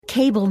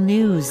Cable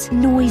news,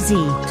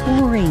 noisy,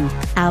 boring,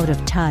 out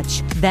of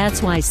touch.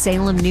 That's why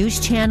Salem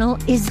News Channel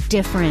is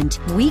different.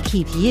 We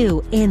keep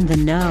you in the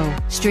know.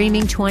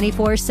 Streaming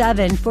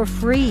 24/7 for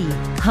free.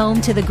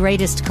 Home to the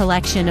greatest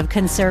collection of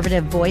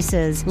conservative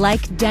voices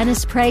like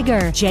Dennis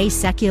Prager, Jay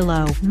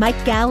Sekulow,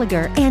 Mike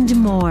Gallagher, and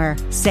more.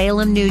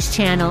 Salem News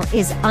Channel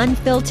is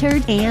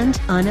unfiltered and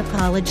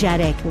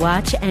unapologetic.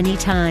 Watch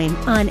anytime,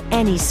 on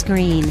any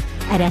screen,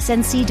 at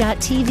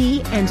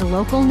snc.tv and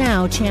Local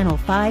Now Channel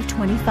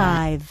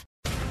 525.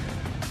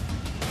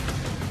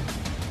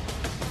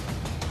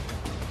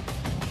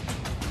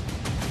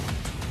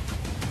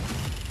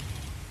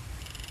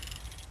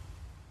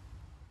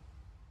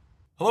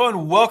 Hello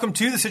and welcome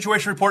to the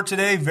Situation Report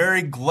today.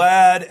 Very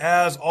glad,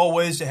 as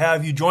always, to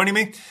have you joining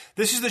me.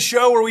 This is the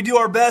show where we do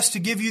our best to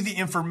give you the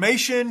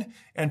information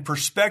and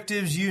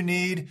perspectives you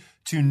need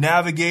to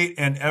navigate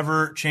an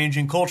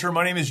ever-changing culture.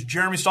 My name is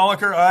Jeremy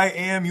Stoliker. I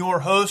am your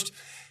host.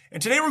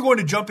 And today we're going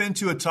to jump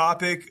into a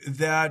topic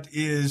that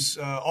is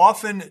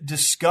often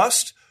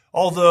discussed,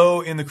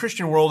 although in the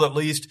Christian world at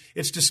least,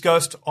 it's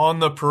discussed on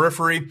the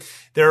periphery.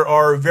 There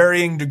are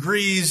varying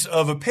degrees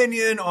of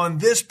opinion on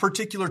this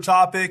particular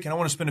topic, and I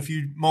want to spend a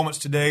few moments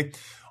today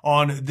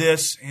on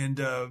this. And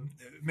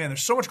man,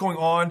 there's so much going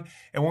on.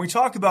 And when we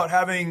talk about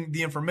having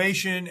the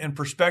information and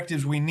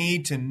perspectives we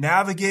need to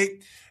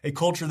navigate a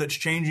culture that's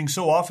changing,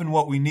 so often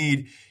what we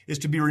need is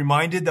to be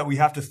reminded that we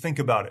have to think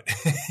about it.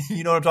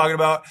 You know what I'm talking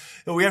about?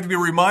 That we have to be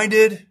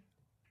reminded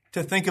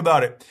to think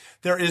about it.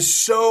 There is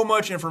so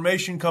much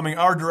information coming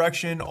our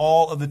direction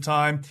all of the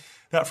time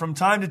that from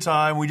time to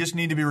time, we just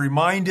need to be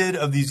reminded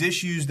of these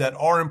issues that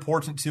are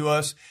important to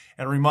us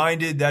and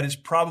reminded that it's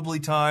probably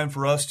time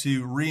for us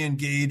to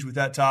re-engage with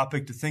that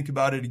topic, to think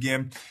about it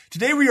again.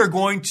 Today, we are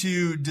going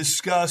to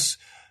discuss,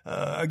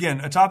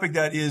 again, a topic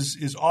that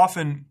is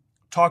often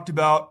talked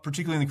about,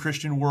 particularly in the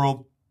Christian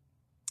world,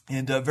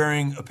 and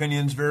varying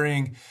opinions,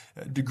 varying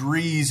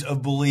degrees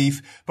of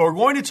belief. But we're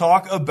going to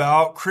talk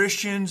about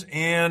Christians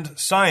and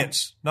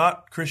science,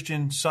 not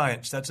Christian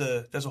Science. That's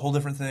a whole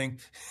different thing.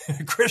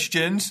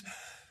 Christians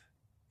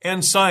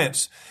and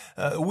science.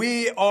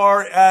 We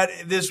are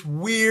at this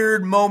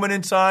weird moment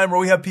in time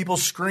where we have people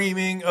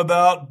screaming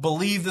about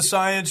believe the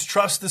science,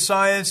 trust the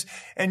science,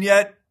 and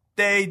yet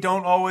they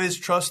don't always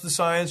trust the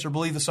science or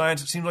believe the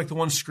science. It seems like the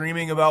ones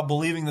screaming about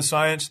believing the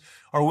science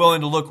are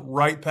willing to look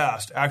right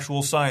past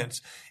actual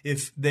science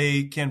if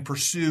they can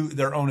pursue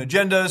their own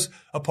agendas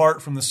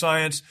apart from the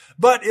science.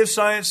 But if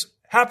science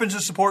happens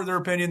to support their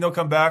opinion, they'll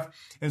come back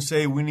and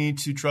say, we need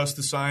to trust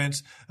the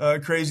science.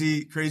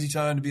 Crazy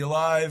time to be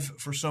alive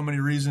for so many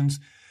reasons.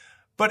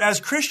 But as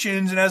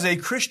Christians and as a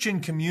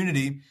Christian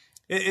community,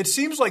 it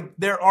seems like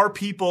there are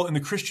people in the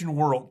Christian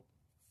world.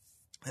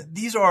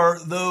 These are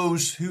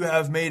those who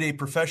have made a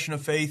profession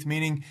of faith,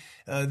 meaning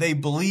they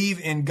believe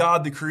in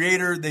God the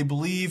Creator, they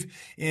believe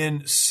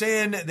in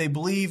sin, they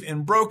believe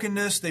in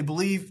brokenness, they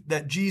believe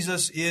that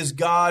Jesus is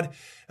God.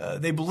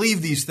 They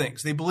believe these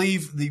things. They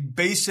believe the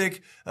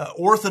basic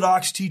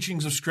orthodox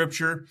teachings of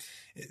Scripture.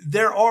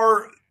 There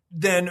are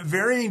then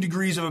varying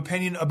degrees of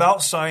opinion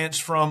about science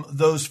from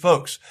those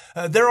folks.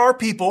 There are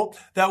people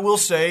that will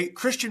say,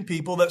 Christian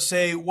people that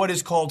say what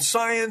is called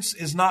science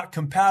is not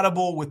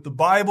compatible with the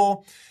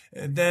Bible.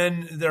 And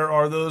then there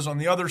are those on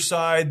the other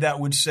side that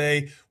would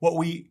say what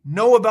we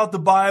know about the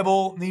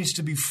Bible needs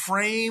to be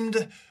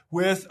framed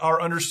with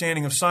our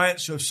understanding of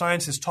science. So if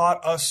science has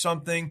taught us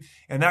something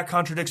and that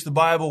contradicts the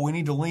Bible, we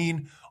need to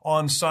lean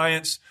on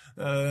science.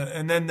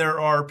 And then there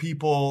are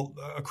people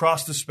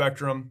across the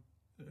spectrum,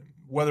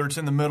 whether it's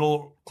in the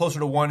middle, closer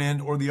to one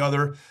end or the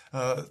other,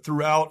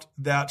 throughout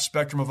that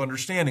spectrum of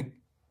understanding.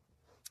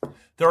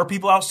 There are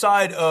people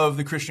outside of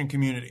the Christian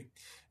community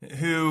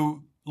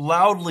who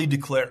loudly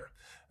declare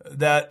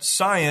that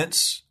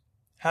science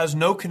has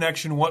no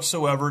connection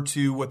whatsoever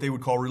to what they would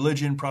call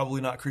religion,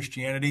 probably not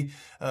Christianity,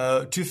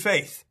 to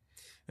faith.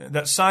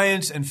 That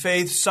science and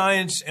faith,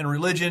 science and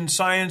religion,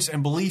 science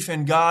and belief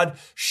in God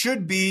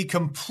should be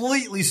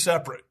completely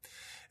separate.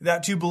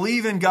 That to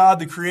believe in God,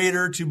 the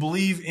Creator, to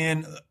believe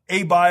in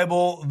a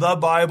Bible, the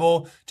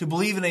Bible, to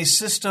believe in a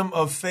system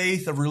of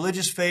faith, of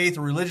religious faith,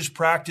 or religious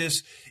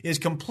practice is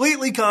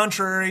completely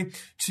contrary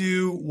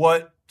to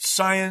what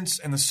science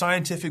and the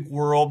scientific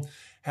world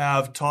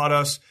have taught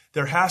us.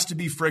 There has to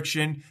be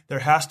friction. There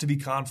has to be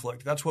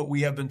conflict. That's what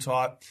we have been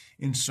taught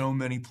in so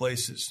many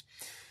places.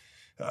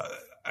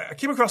 I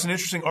came across an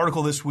interesting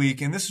article this week,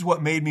 and this is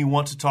what made me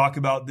want to talk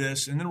about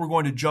this. And then we're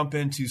going to jump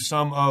into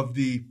some of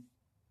the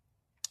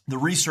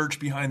research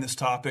behind this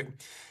topic.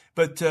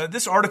 But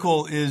this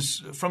article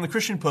is from the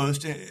Christian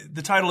Post.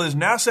 The title is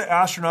NASA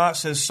Astronaut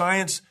Says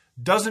Science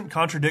Doesn't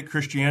Contradict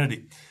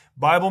Christianity.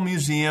 Bible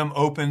Museum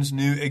opens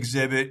new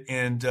exhibit,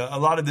 and a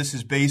lot of this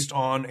is based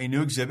on a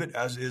new exhibit,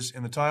 as is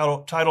in the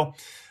title.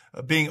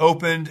 being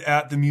opened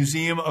at the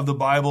Museum of the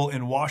Bible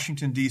in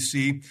Washington,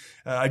 D.C.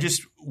 I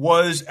just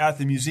was at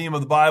the Museum of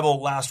the Bible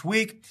last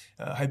week.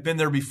 I've been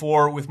there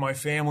before with my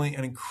family.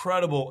 An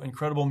incredible,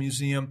 incredible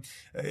museum.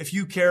 If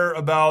you care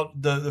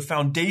about the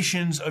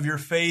foundations of your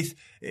faith,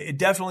 it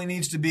definitely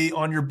needs to be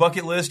on your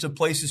bucket list of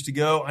places to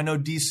go. I know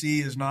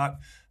D.C. is not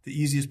the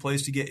easiest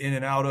place to get in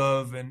and out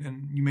of,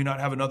 and you may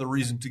not have another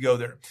reason to go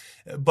there.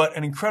 But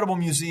an incredible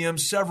museum,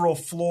 several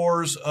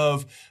floors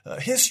of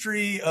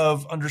history,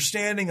 of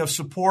understanding, of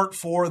support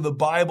for the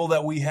Bible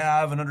that we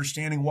have, and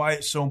understanding why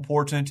it's so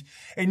important.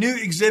 A new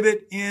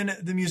exhibit in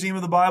the Museum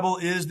of the Bible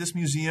is this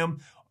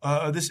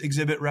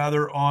exhibit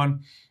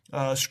on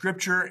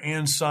Scripture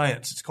and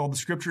Science. It's called the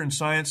Scripture and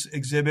Science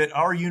exhibit,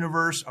 Our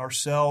Universe,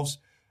 Ourselves,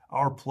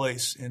 Our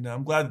Place. And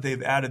I'm glad that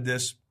they've added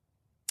this.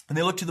 And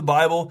they look to the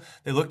Bible,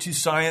 they look to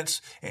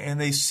science, and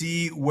they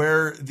see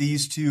where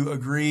these two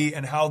agree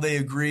and how they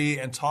agree,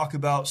 and talk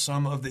about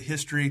some of the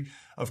history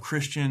of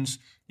Christians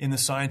in the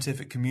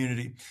scientific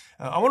community.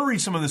 I want to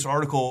read some of this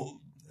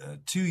article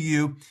to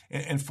you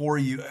and for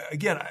you.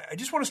 Again, I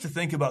just want us to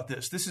think about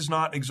this. This is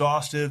not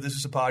exhaustive. This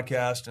is a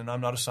podcast, and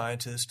I'm not a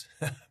scientist.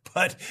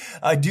 But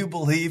I do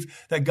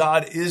believe that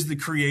God is the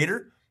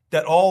creator,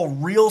 that all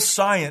real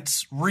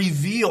science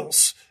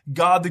reveals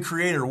God the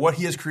Creator, what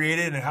He has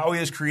created and how He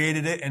has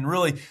created it. And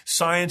really,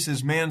 science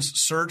is man's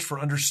search for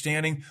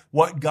understanding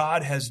what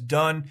God has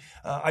done.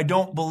 I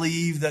don't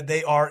believe that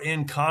they are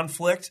in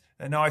conflict.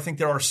 And now I think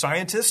there are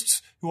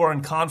scientists who are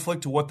in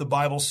conflict to what the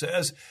Bible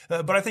says.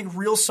 But I think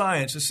real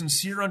science, a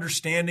sincere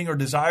understanding or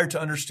desire to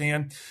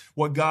understand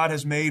what God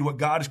has made, what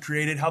God has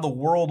created, how the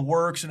world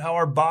works and how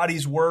our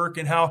bodies work,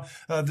 and how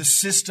the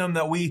system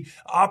that we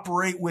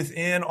operate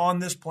within on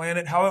this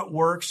planet, how it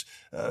works,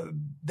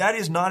 that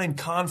is not in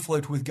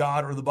conflict with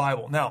God or the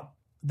Bible. Now,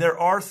 there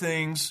are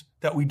things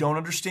that we don't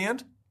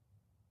understand.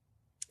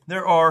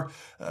 There are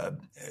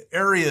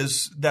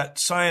areas that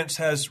science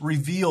has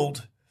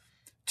revealed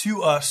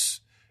to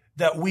us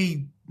that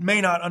we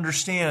may not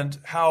understand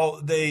how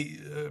they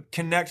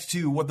connect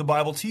to what the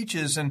Bible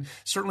teaches. And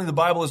certainly the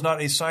Bible is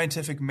not a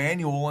scientific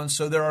manual. And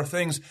so there are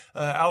things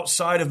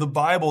outside of the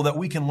Bible that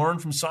we can learn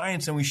from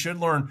science, and we should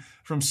learn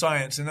from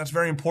science. And that's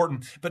very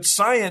important. But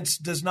science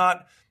does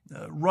not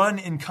run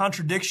in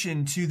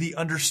contradiction to the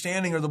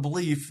understanding or the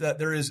belief that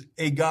there is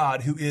a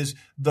God who is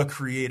the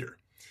Creator.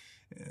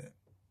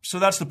 So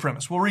that's the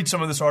premise. We'll read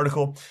some of this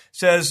article. It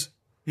says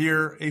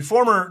here, a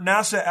former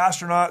NASA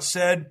astronaut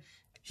said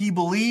he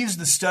believes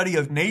the study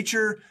of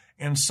nature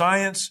and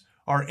science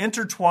are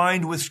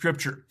intertwined with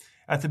Scripture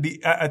at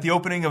the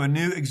opening of a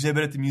new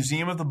exhibit at the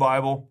Museum of the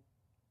Bible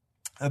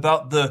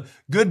about the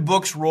good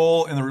book's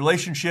role in the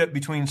relationship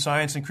between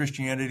science and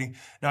Christianity.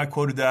 Now, I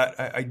quoted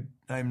that.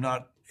 I'm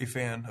not a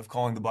fan of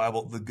calling the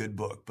Bible the good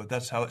book, but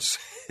that's how it's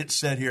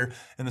said here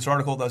in this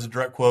article. That's a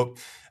direct quote.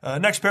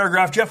 Next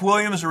paragraph, Jeff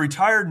Williams, a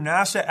retired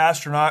NASA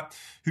astronaut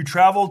who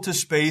traveled to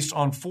space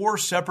on 4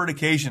 separate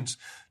occasions,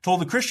 told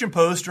the Christian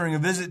Post during a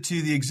visit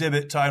to the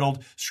exhibit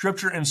titled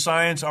Scripture and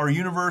Science, Our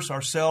Universe,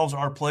 Ourselves,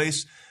 Our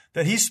Place,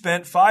 that he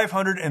spent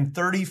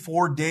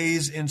 534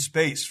 days in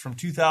space from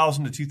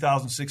 2000 to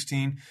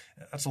 2016.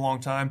 That's a long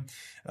time.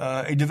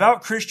 A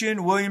devout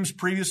Christian, Williams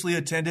previously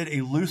attended a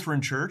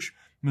Lutheran church,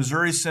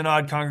 Missouri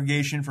Synod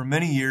congregation for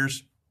many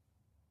years,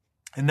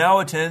 and now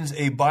attends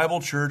a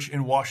Bible church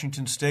in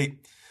Washington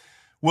State.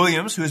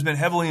 Williams, who has been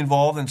heavily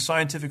involved in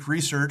scientific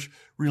research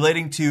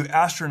relating to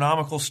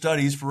astronomical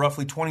studies for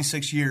roughly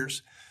 26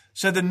 years,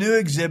 said the new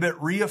exhibit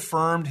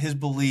reaffirmed his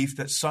belief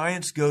that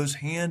science goes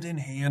hand in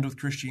hand with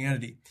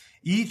Christianity,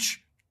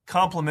 each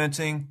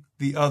complementing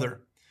the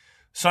other.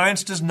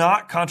 Science does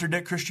not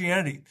contradict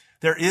Christianity.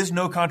 There is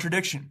no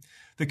contradiction.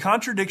 The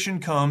contradiction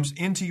comes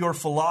into your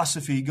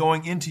philosophy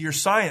going into your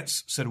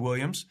science, said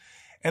Williams.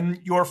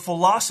 And your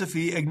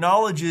philosophy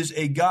acknowledges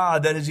a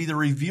God that has either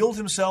revealed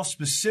himself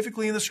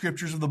specifically in the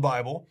scriptures of the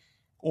Bible,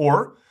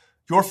 or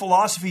your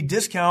philosophy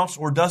discounts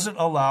or doesn't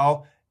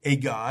allow a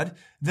God.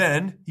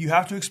 Then you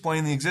have to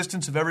explain the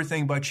existence of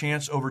everything by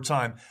chance over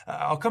time.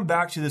 I'll come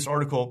back to this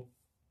article,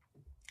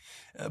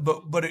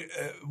 but a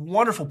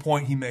wonderful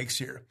point he makes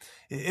here.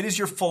 It is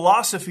your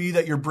philosophy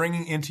that you're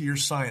bringing into your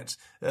science.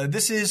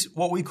 This is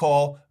what we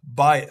call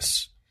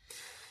bias.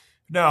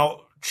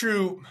 Now,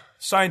 true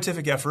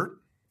scientific effort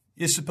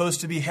is supposed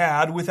to be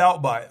had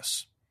without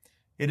bias.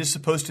 It is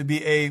supposed to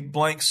be a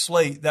blank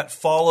slate that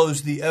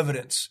follows the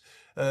evidence,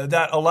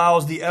 that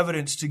allows the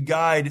evidence to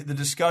guide the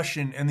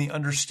discussion and the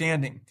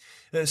understanding.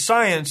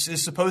 Science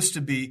is supposed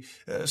to be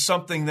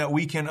something that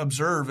we can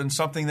observe and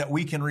something that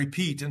we can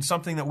repeat and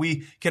something that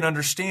we can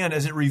understand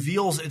as it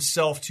reveals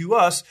itself to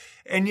us.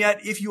 And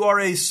yet, if you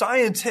are a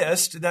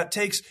scientist that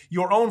takes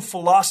your own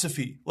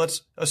philosophy,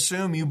 let's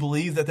assume you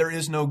believe that there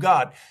is no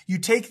God, you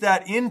take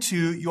that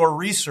into your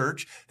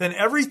research, then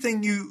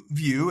everything you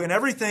view and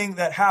everything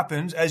that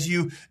happens as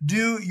you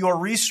do your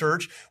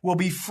research will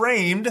be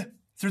framed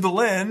through the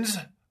lens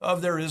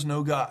of there is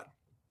no God.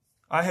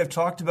 I have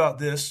talked about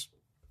this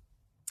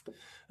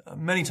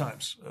many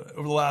times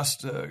over the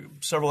last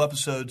several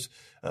episodes,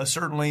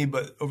 certainly,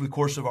 but over the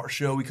course of our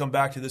show, we come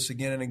back to this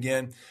again and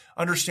again.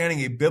 Understanding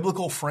a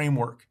biblical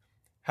framework,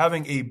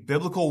 having a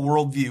biblical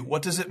worldview.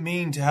 What does it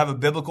mean to have a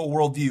biblical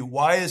worldview?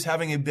 Why is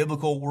having a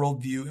biblical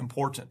worldview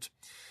important?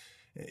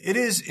 It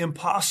is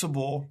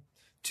impossible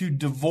to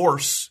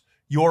divorce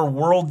your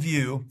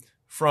worldview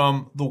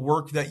from the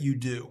work that you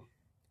do.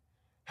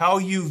 How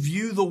you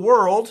view the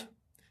world,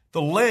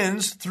 the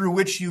lens through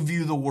which you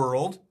view the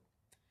world,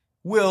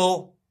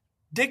 will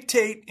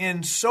dictate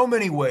in so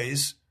many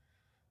ways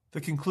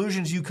the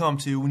conclusions you come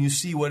to when you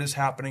see what is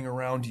happening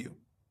around you.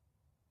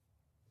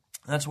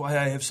 That's why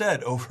I have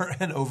said over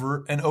and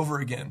over and over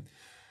again,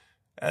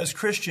 as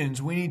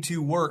Christians, we need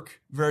to work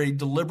very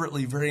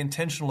deliberately, very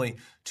intentionally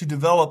to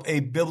develop a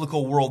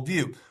biblical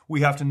worldview.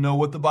 We have to know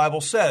what the Bible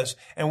says,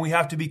 and we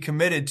have to be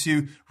committed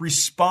to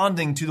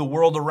responding to the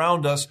world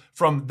around us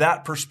from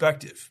that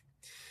perspective.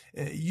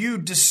 You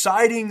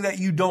deciding that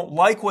you don't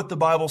like what the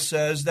Bible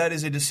says, that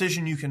is a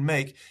decision you can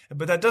make,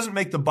 but that doesn't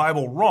make the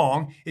Bible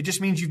wrong. It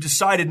just means you've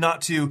decided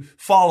not to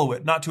follow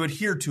it, not to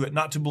adhere to it,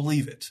 not to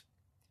believe it.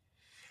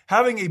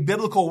 Having a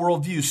biblical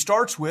worldview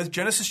starts with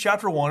Genesis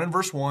chapter 1 and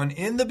verse 1,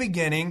 in the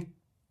beginning,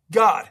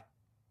 God,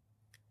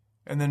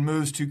 and then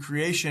moves to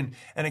creation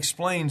and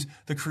explains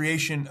the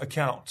creation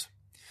account.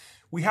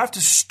 We have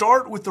to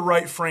start with the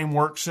right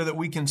framework so that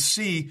we can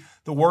see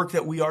the work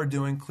that we are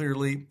doing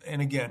clearly.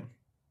 And again,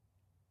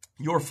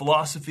 your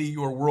philosophy,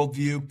 your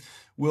worldview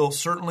will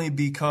certainly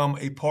become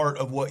a part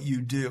of what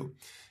you do.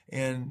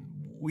 And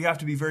we have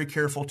to be very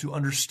careful to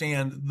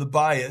understand the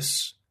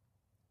bias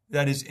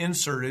that is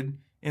inserted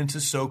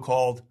into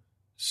so-called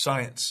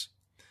science.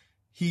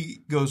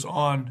 He goes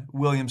on,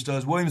 Williams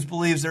does. Williams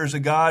believes there is a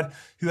God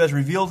who has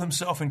revealed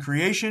himself in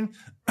creation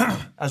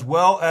as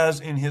well as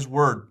in his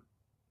word.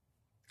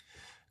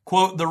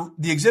 Quote,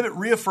 the exhibit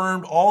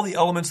reaffirmed all the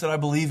elements that I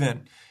believe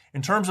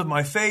in terms of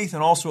my faith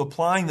and also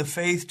applying the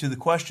faith to the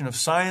question of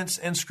science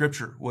and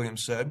scripture,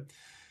 Williams said.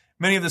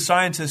 Many of the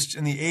scientists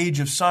in the age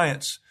of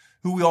science,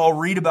 who we all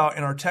read about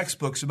in our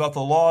textbooks about the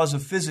laws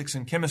of physics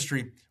and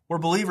chemistry, were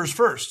believers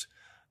first.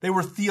 They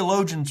were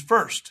theologians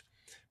first.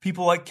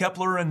 People like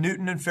Kepler and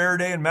Newton and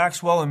Faraday and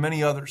Maxwell and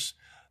many others.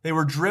 They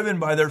were driven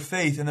by their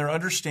faith and their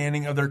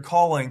understanding of their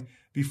calling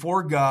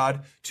before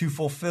God to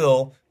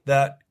fulfill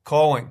that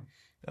calling.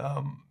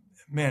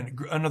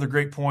 Another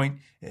great point.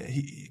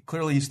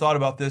 He's thought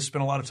about this,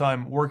 spent a lot of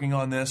time working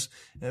on this.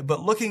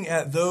 But looking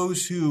at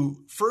those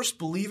who first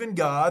believe in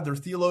God, they're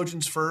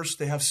theologians first,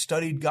 they have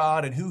studied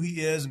God and who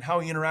he is and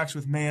how he interacts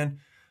with man,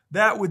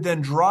 that would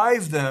then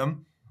drive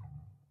them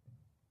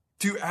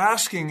to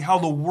asking how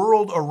the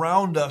world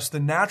around us, the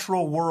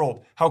natural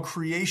world, how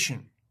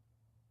creation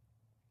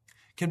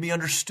can be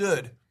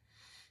understood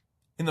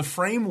in the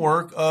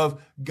framework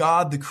of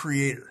God the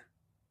Creator.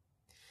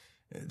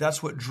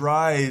 That's what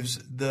drives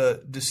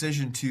the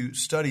decision to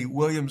study.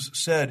 Williams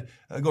said,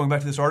 going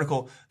back to this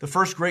article, the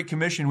first Great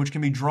Commission, which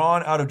can be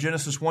drawn out of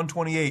Genesis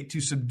 1:28, to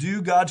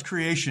subdue God's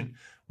creation,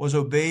 was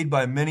obeyed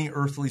by many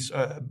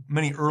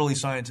early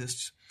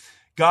scientists.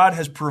 God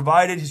has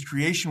provided his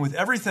creation with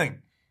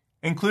everything,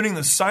 including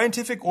the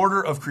scientific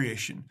order of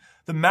creation,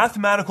 the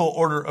mathematical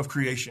order of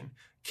creation,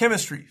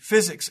 chemistry,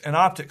 physics, and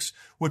optics,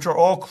 which are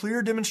all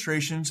clear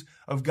demonstrations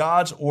of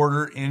God's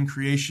order in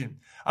creation.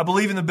 I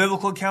believe in the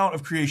biblical account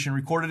of creation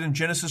recorded in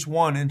Genesis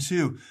 1 and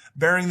 2,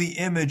 bearing the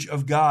image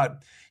of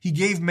God. He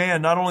gave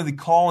man not only the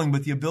calling,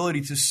 but the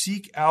ability to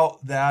seek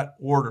out that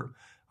order.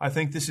 I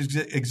think this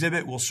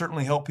exhibit will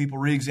certainly help people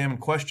re-examine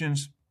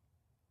questions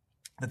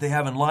that they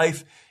have in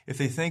life if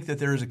they think that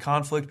there is a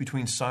conflict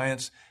between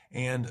science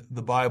and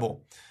the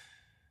Bible.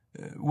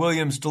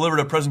 Williams delivered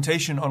a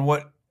presentation on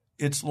what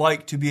it's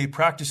like to be a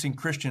practicing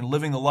Christian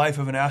living the life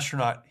of an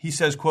astronaut. He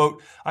says,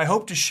 quote, I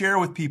hope to share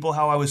with people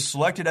how I was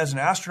selected as an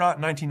astronaut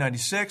in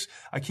 1996.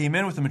 I came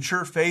in with a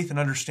mature faith and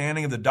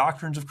understanding of the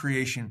doctrines of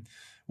creation.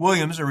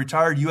 Williams, a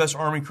retired U.S.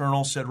 Army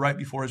colonel, said right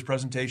before his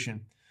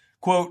presentation,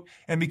 quote,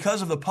 and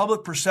because of the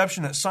public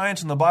perception that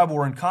science and the Bible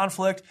were in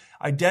conflict,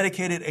 I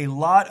dedicated a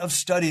lot of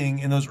studying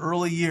in those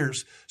early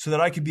years so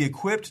that I could be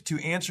equipped to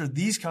answer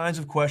these kinds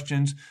of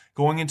questions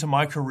going into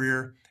my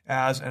career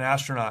as an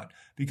astronaut,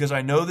 because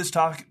I know this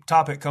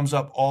topic comes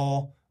up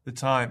all the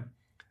time.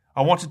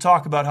 I want to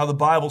talk about how the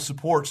Bible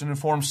supports and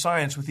informs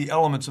science with the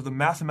elements of the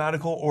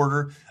mathematical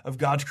order of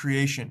God's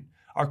creation,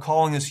 our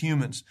calling as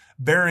humans,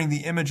 bearing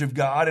the image of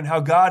God, and how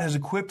God has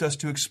equipped us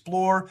to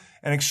explore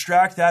and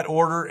extract that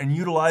order and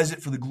utilize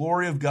it for the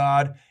glory of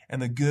God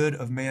and the good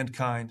of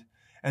mankind.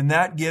 And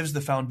that gives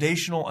the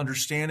foundational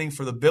understanding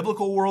for the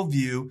biblical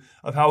worldview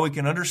of how we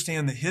can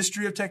understand the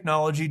history of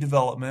technology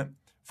development,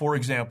 for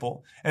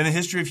example, and the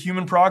history of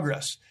human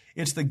progress.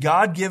 It's the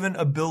God-given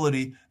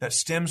ability that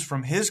stems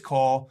from his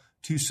call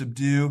to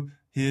subdue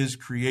his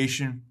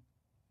creation.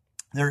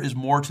 There is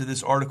more to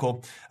this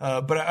article,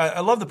 but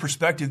I love the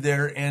perspective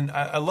there, and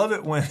I love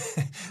it when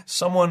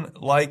someone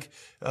like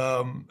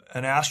an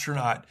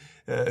astronaut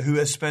who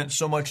has spent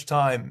so much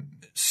time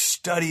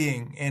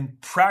studying and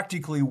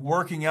practically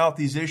working out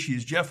these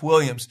issues. Jeff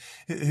Williams,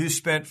 who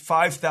spent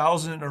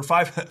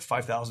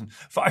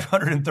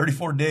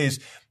 534 days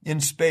in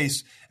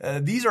space.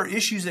 These are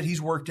issues that he's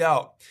worked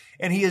out,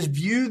 and he has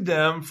viewed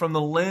them from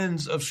the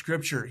lens of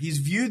Scripture. He's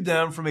viewed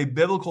them from a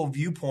biblical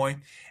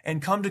viewpoint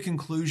and come to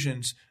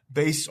conclusions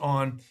based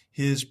on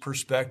his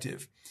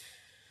perspective.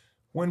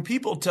 When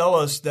people tell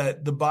us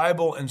that the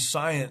Bible and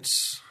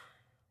science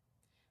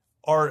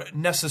are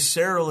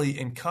necessarily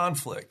in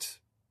conflict,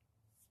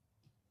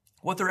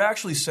 what they're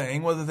actually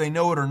saying, whether they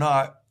know it or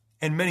not,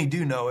 and many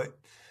do know it,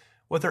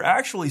 what they're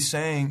actually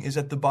saying is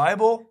that the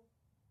Bible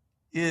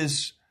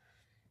is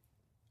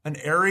an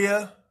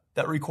area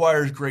that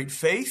requires great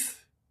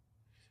faith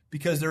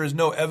because there is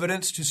no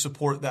evidence to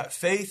support that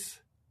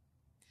faith,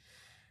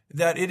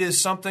 that it is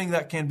something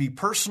that can be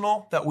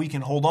personal, that we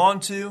can hold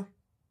on to,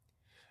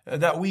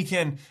 that we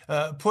can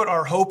put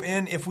our hope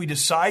in if we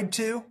decide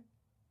to.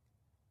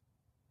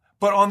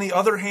 But on the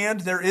other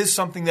hand, there is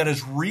something that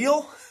is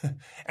real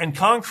and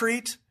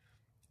concrete,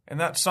 and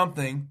that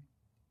something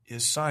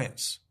is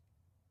science.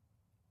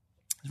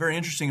 It's very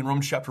interesting in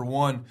Romans chapter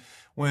 1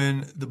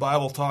 when the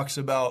Bible talks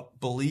about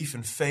belief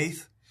and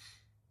faith.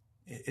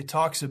 It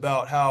talks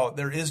about how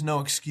there is no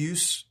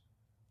excuse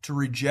to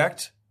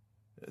reject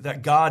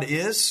that God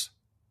is.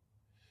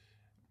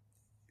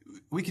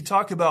 We could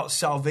talk about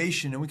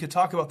salvation, and we could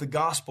talk about the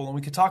gospel, and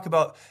we could talk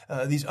about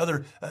these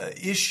other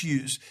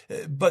issues.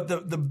 But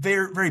the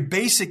very, very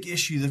basic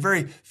issue, the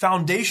very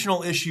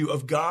foundational issue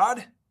of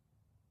God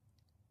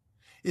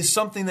is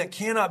something that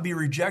cannot be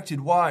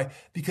rejected. Why?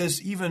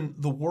 Because even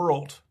the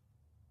world,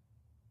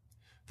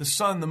 the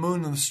sun, the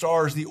moon, and the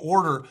stars, the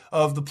order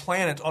of the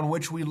planet on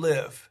which we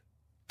live,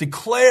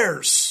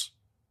 declares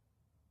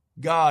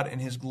God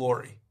and His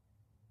glory,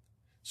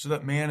 so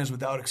that man is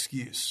without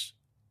excuse.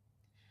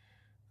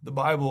 The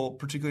Bible,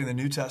 particularly in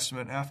the New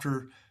Testament,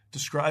 after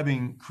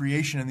describing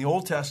creation in the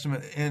Old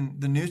Testament, in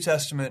the New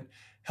Testament,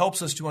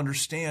 helps us to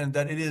understand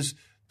that it is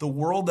the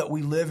world that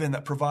we live in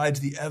that provides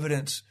the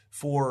evidence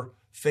for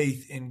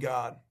faith in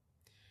God.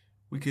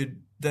 We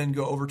could then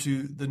go over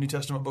to the New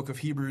Testament book of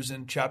Hebrews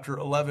in chapter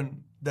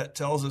 11 that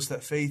tells us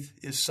that faith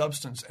is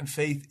substance and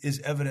faith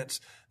is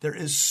evidence. There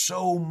is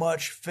so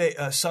much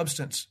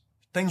substance,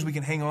 things we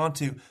can hang on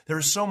to. There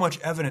is so much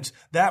evidence,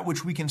 that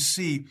which we can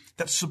see,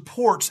 that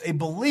supports a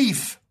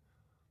belief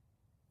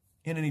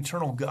in an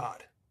eternal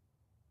God.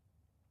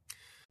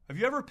 Have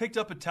you ever picked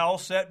up a towel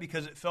set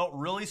because it felt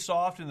really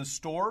soft in the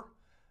store,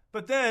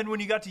 but then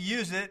when you got to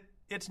use it,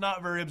 it's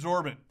not very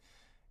absorbent?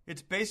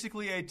 It's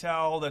basically a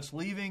towel that's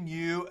leaving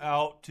you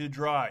out to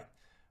dry.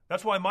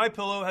 That's why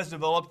MyPillow has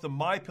developed the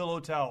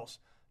MyPillow towels.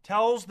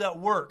 Towels that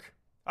work.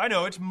 I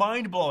know, it's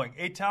mind-blowing.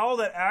 A towel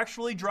that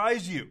actually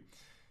dries you.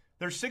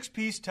 Their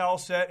 6-piece towel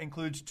set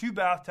includes 2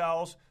 bath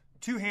towels,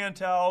 2 hand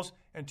towels,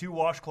 and 2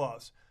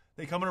 washcloths.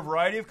 They come in a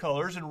variety of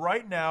colors, and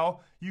right now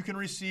you can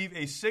receive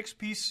a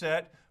 6-piece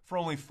set for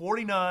only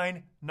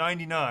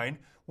 $49.99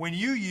 when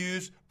you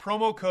use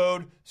promo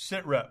code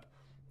SITREP.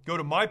 Go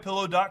to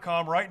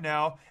MyPillow.com right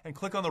now and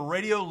click on the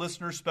radio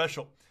listener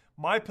special.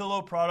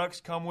 MyPillow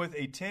products come with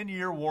a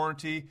 10-year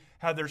warranty,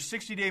 have their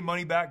 60-day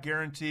money-back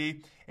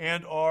guarantee,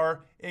 and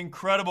are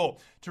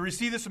incredible. To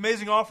receive this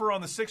amazing offer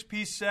on the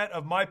 6-piece set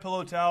of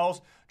MyPillow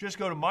towels, just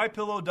go to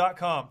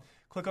MyPillow.com,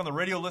 click on the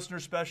radio listener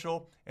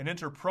special, and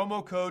enter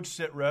promo code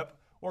SITREP,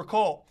 or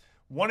call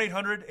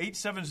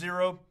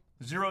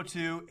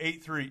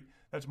 1-800-870-0283.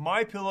 That's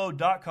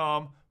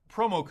MyPillow.com,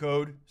 promo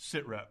code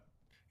SITREP.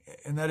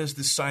 And that is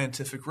the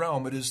scientific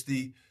realm. It is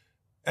the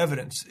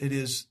evidence. It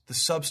is the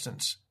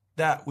substance,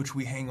 that which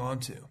we hang on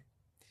to.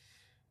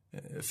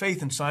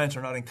 Faith and science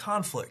are not in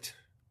conflict.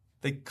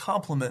 They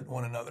complement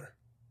one another.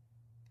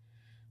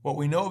 What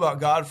we know about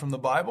God from the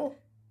Bible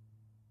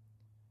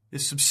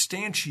is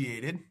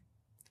substantiated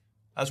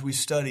as we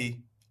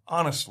study,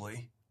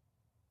 honestly,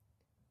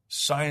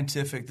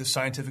 the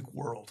scientific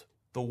world,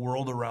 the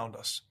world around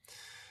us.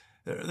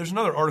 There's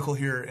another article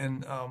here,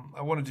 and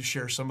I wanted to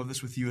share some of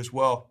this with you as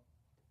well.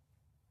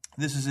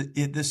 This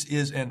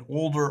is an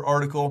older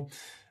article.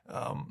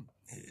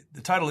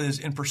 The title is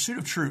In Pursuit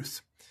of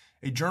Truth,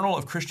 a journal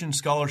of Christian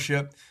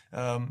scholarship.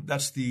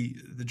 That's the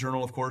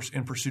journal, of course,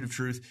 In Pursuit of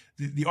Truth.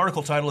 The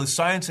article title is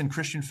Science and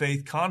Christian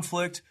Faith,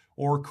 Conflict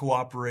or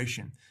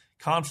Cooperation.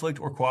 Conflict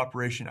or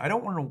cooperation. I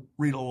don't want to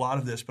read a lot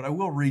of this, but I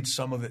will read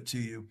some of it to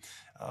you.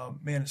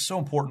 Man, it's so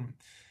important.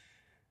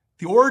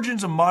 The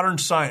origins of modern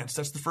science.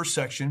 That's the first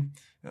section.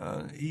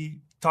 He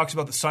talks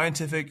about the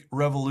scientific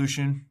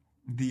revolution.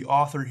 The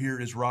author here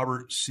is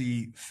Robert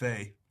C.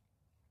 Fay.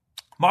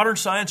 Modern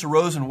science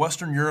arose in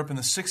Western Europe in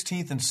the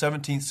 16th and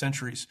 17th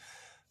centuries.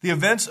 The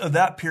events of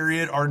that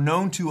period are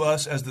known to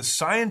us as the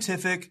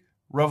scientific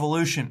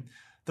revolution.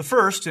 The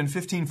first, in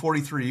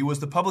 1543, was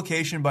the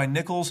publication by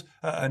Nicholas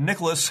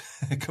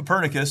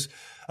Copernicus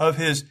of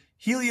his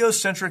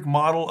heliocentric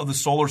model of the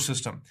solar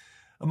system.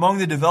 Among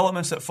the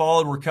developments that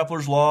followed were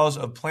Kepler's laws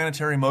of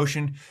planetary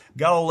motion,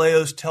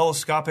 Galileo's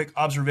telescopic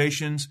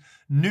observations,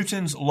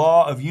 Newton's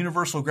law of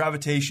universal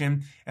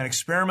gravitation, and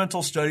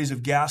experimental studies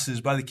of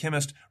gases by the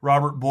chemist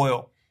Robert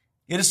Boyle.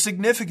 It is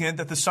significant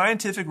that the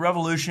scientific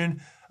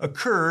revolution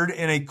occurred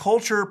in a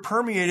culture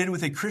permeated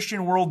with a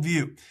Christian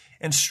worldview,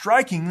 and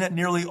striking that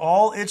nearly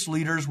all its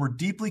leaders were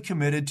deeply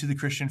committed to the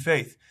Christian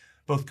faith.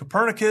 Both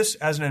Copernicus,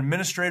 as an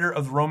administrator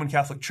of the Roman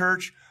Catholic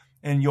Church,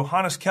 and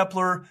Johannes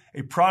Kepler,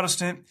 a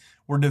Protestant,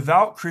 were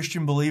devout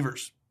Christian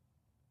believers.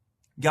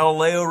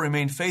 Galileo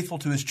remained faithful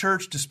to his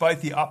church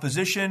despite the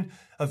opposition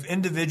of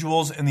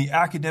individuals in the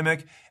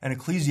academic and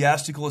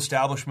ecclesiastical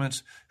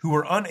establishments who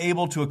were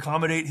unable to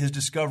accommodate his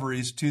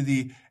discoveries to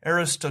the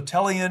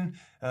Aristotelian,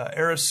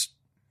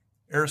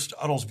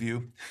 Aristotle's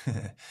view.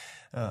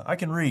 I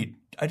can read.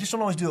 I just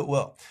don't always do it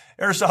well.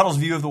 Aristotle's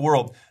view of the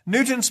world.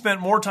 Newton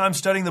spent more time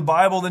studying the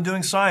Bible than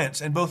doing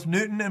science, and both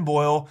Newton and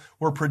Boyle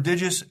were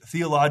prodigious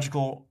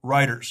theological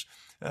writers.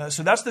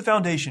 So that's the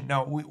foundation.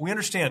 Now, we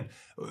understand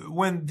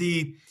when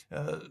the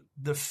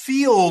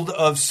field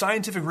of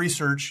scientific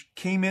research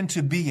came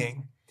into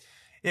being,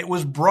 it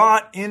was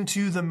brought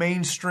into the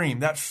mainstream.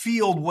 That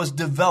field was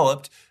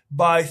developed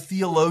by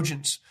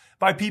theologians,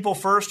 by people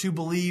first who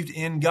believed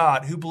in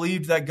God, who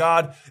believed that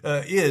God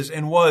is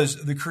and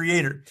was the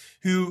creator,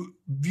 who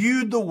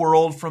viewed the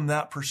world from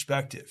that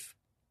perspective.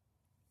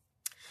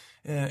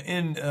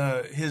 In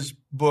his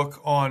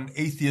book on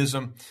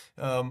atheism,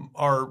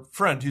 our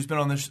friend who's been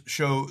on this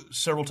show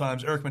several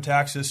times, Eric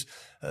Metaxas,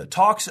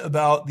 talks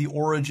about the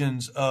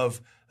origins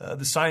of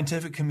the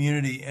scientific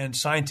community and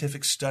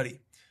scientific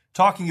study,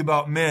 talking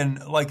about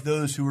men like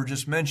those who were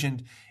just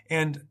mentioned.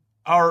 And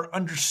our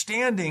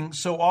understanding,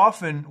 so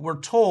often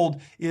we're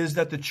told, is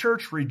that the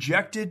church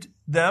rejected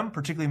them,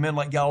 particularly men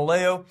like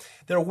Galileo.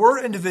 There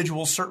were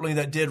individuals certainly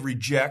that did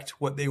reject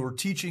what they were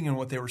teaching and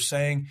what they were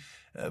saying,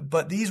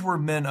 but these were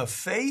men of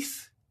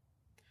faith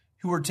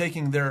who were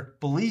taking their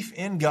belief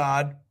in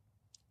God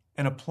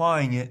and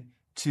applying it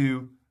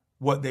to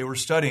what they were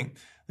studying.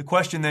 The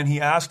question then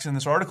he asks in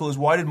this article is,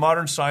 why did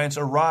modern science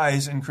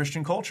arise in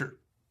Christian culture?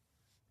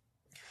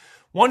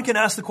 One can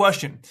ask the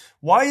question,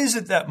 why is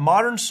it that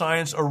modern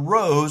science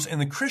arose in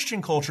the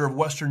Christian culture of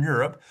Western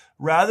Europe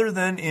rather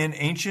than in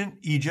ancient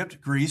Egypt,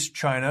 Greece,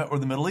 China, or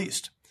the Middle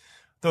East?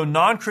 Though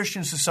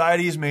non-Christian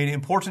societies made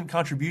important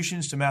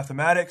contributions to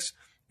mathematics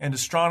and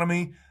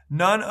astronomy,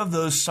 none of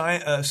those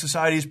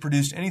societies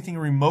produced anything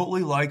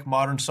remotely like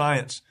modern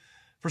science.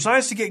 For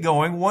science to get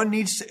going, one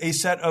needs a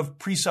set of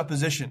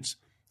presuppositions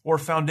or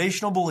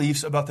foundational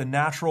beliefs about the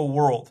natural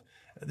world.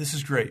 This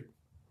is great.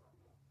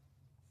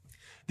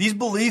 These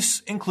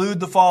beliefs include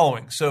the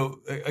following.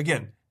 So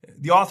again,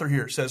 the author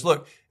here says,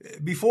 look,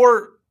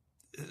 before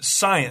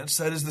science,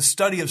 that is the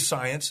study of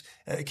science,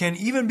 can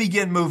even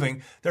begin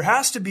moving, there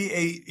has to be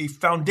a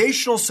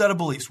foundational set of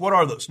beliefs. What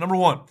are those? Number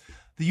one,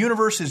 the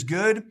universe is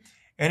good,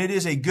 and it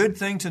is a good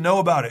thing to know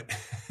about it.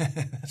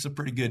 That's a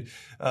pretty good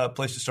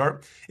place to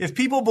start. If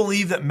people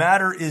believe that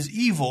matter is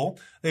evil,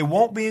 they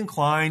won't be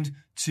inclined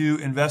to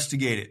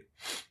investigate it.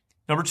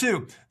 Number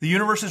two, the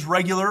universe is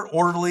regular,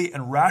 orderly,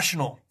 and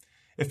rational.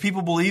 If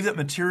people believe that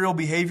material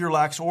behavior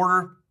lacks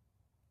order,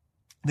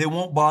 they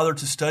won't bother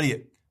to study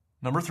it.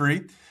 Number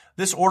three,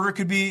 this order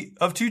could be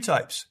of two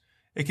types.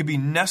 It could be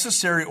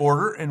necessary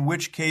order, in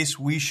which case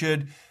we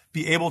should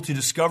be able to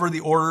discover the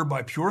order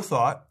by pure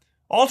thought.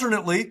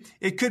 Alternately,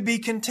 it could be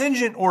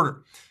contingent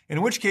order,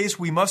 in which case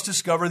we must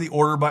discover the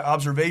order by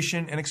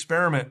observation and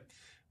experiment.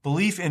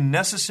 Belief in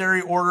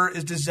necessary order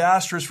is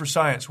disastrous for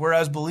science,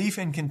 whereas belief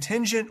in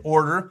contingent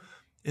order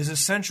is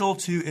essential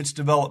to its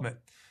development.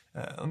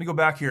 Let me go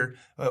back here.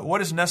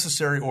 What is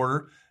necessary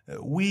order?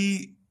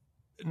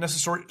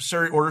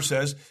 Necessary order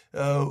says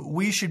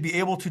we should be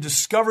able to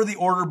discover the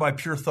order by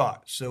pure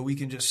thought. So we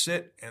can just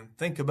sit and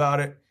think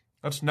about it.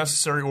 That's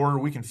necessary order.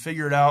 We can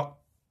figure it out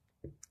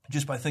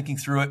just by thinking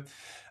through it.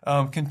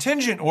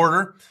 Contingent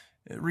order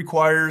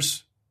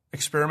requires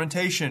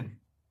experimentation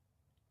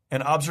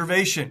and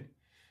observation.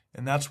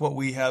 And that's what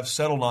we have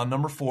settled on.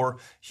 Number four,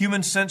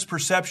 human sense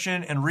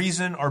perception and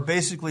reason are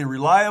basically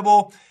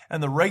reliable,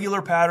 and the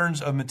regular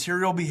patterns of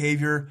material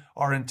behavior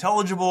are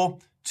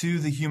intelligible to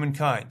the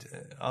humankind.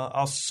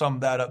 I'll sum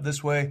that up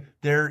this way.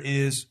 There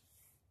is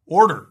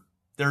order.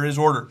 There is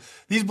order.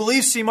 These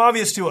beliefs seem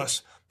obvious to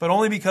us, but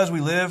only because we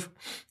live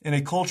in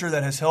a culture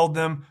that has held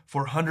them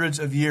for hundreds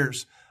of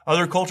years.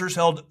 Other cultures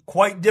held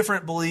quite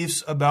different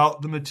beliefs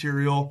about the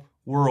material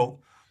world.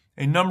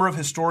 A number of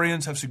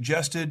historians have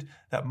suggested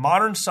that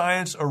modern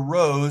science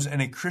arose in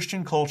a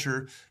Christian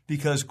culture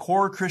because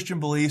core Christian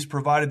beliefs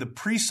provided the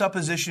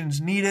presuppositions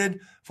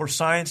needed for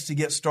science to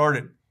get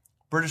started.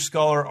 British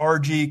scholar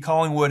R.G.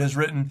 Collingwood has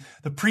written,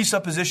 the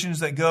presuppositions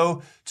that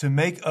go to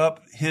make up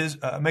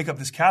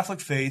this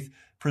Catholic faith,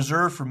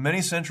 preserved for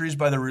many centuries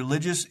by the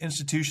religious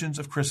institutions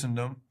of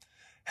Christendom,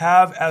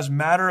 have, as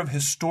matter of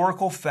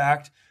historical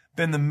fact,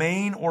 been the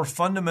main or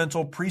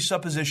fundamental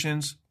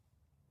presuppositions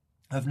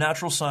of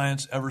natural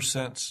science ever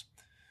since.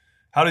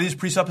 How do these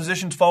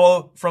presuppositions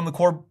follow from the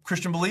core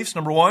Christian beliefs?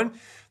 Number one,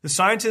 the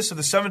scientists of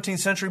the 17th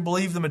century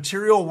believed the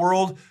material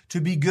world to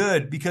be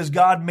good because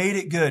God made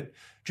it good.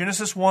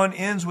 Genesis 1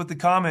 ends with the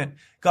comment,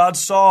 God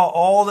saw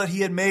all that he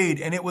had made,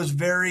 and it was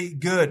very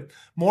good.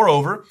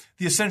 Moreover,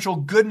 the essential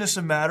goodness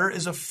of matter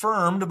is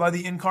affirmed by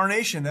the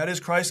incarnation. That is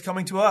Christ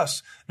coming to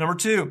us. Number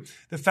 2,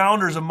 the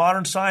founders of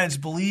modern science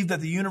believe that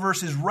the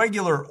universe is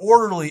regular,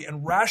 orderly,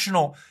 and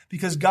rational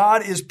because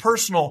God is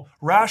personal,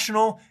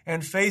 rational,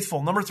 and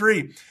faithful. Number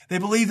 3, they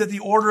believe that the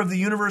order of the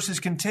universe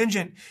is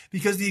contingent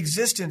because the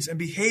existence and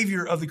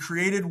behavior of the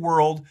created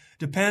world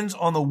depends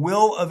on the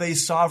will of a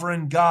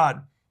sovereign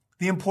God.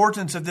 The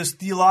importance of this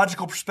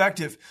theological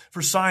perspective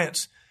for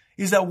science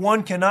is that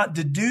one cannot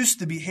deduce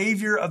the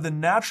behavior of the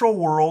natural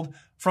world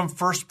from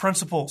first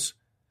principles.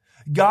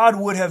 God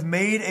would have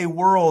made a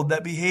world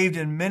that behaved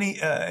in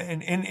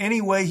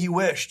any way he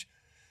wished.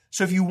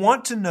 So if you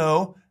want to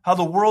know how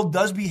the world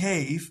does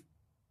behave,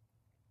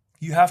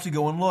 you have to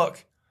go and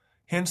look.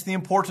 Hence the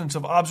importance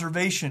of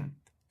observation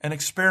and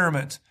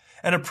experiment,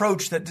 an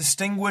approach that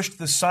distinguished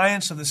the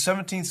science of the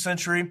 17th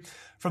century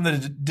from the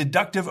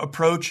deductive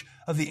approach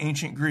of the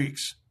ancient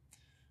Greeks.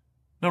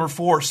 Number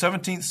 4,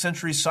 17th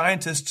century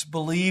scientists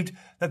believed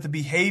that the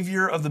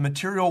behavior of the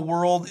material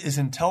world is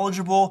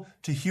intelligible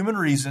to human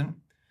reason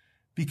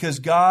because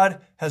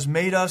God has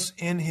made us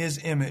in his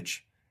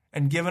image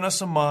and given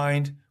us a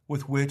mind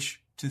with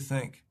which to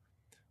think.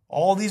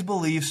 All these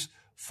beliefs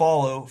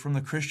follow from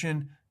the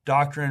Christian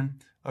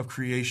doctrine of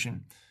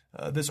creation.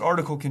 This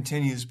article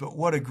continues, but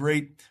what a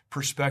great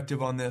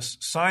perspective on this.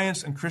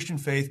 Science and Christian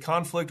faith,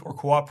 conflict or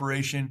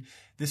cooperation.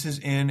 This is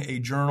in a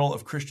Journal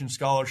of Christian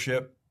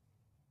Scholarship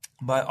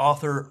by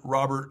author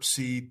Robert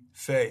C.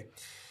 Fay.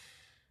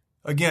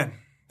 Again,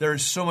 there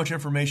is so much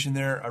information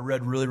there. I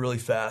read really, really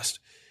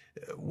fast.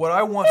 What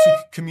I want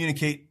to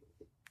communicate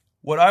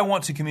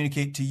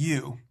to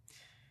you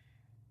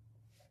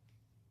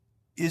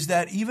is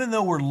that even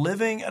though we're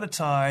living at a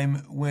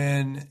time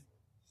when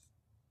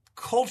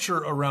culture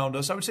around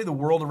us, I would say the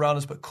world around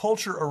us, but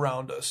culture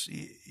around us,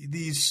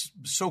 these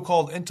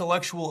so-called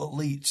intellectual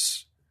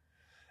elites,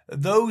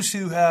 those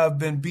who have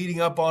been beating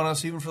up on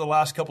us even for the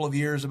last couple of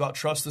years about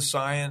trust the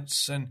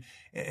science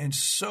and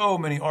so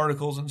many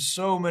articles and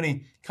so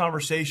many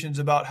conversations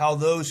about how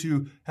those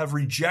who have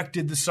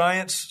rejected the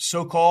science,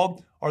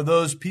 so-called, are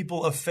those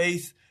people of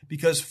faith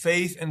because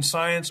faith and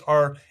science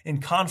are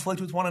in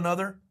conflict with one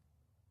another.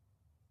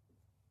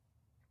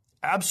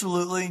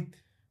 Absolutely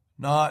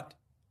not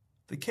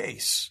the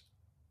case.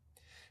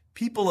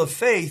 People of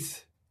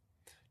faith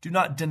do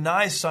not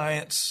deny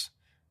science,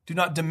 do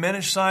not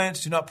diminish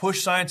science, do not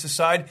push science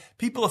aside.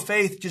 People of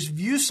faith just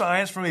view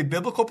science from a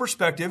biblical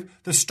perspective.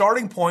 The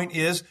starting point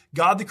is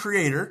God the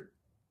Creator.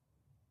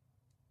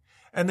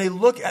 And they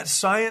look at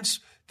science,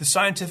 the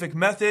scientific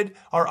method,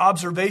 our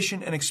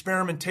observation and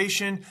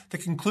experimentation, the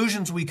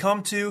conclusions we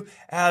come to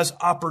as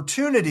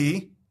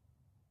opportunity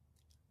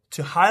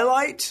to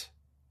highlight,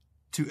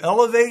 to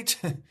elevate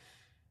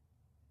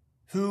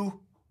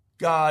who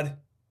God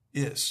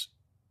is.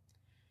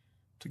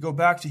 To go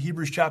back to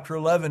Hebrews chapter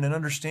 11 and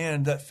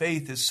understand that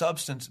faith is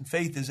substance and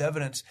faith is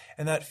evidence,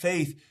 and that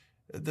faith,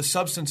 the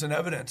substance and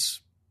evidence,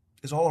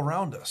 is all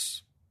around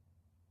us.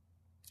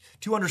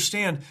 To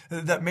understand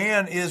that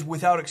man is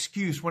without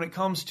excuse when it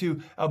comes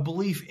to a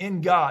belief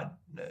in God.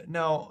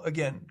 Now,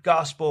 again,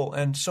 gospel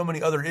and so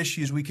many other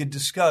issues we could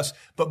discuss,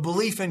 but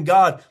belief in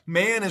God,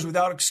 man is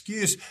without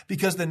excuse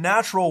because the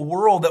natural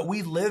world that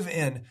we live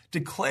in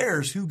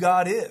declares who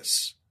God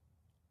is.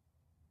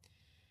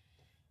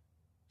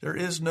 There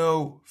is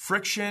no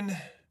friction,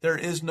 there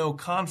is no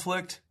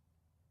conflict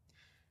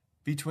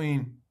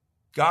between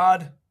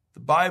God,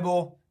 the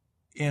Bible,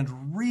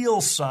 and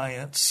real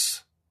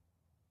science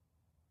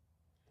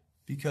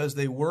because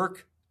they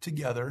work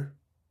together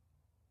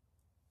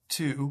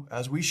to,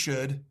 as we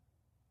should,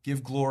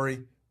 give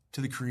glory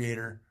to the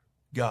Creator,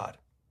 God.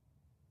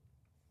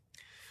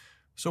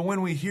 So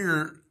when we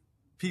hear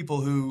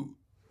people who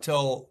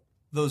tell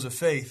those of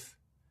faith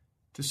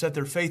to set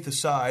their faith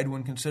aside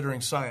when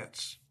considering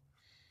science,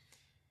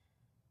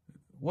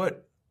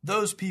 what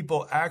those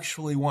people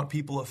actually want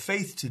people of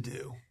faith to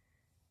do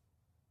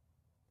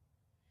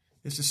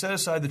is to set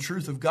aside the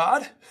truth of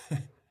God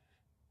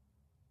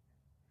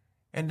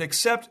and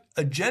accept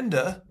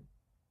agenda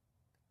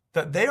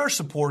that they are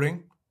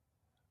supporting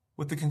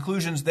with the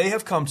conclusions they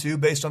have come to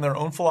based on their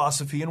own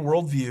philosophy and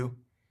worldview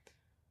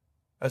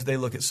as they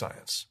look at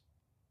science.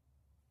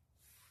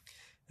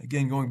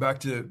 Again, going back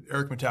to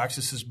Eric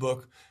Metaxas'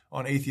 book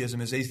on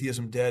atheism, Is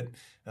Atheism Dead?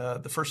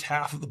 The first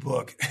half of the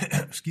book,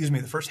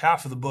 the first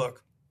half of the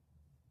book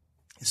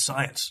is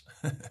science.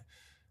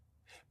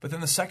 But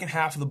then the second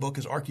half of the book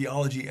is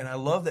archaeology, and I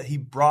love that he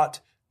brought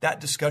that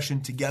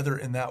discussion together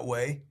in that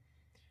way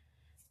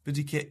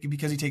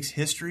because he takes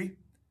history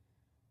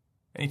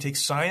and he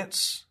takes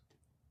science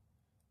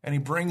and he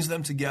brings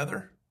them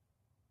together,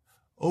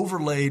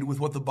 overlaid with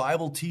what the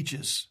Bible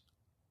teaches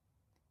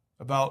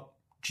about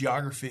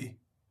geography,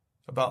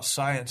 about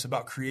science,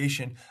 about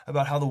creation,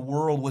 about how the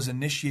world was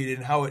initiated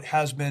and how it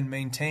has been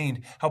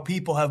maintained, how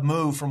people have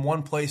moved from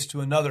one place to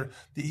another.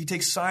 He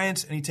takes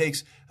science and he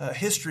takes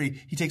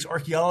history, he takes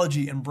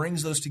archaeology and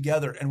brings those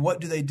together. And what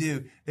do?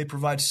 They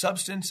provide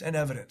substance and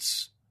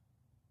evidence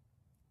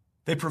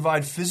They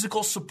provide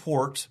physical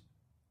support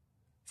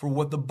for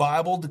what the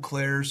Bible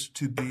declares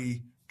to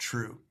be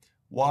true.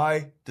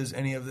 Why does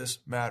any of this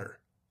matter?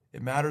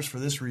 It matters for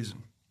this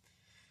reason.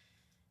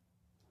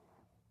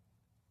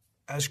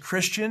 As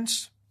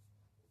Christians,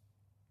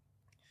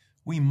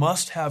 we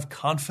must have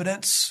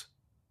confidence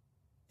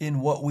in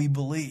what we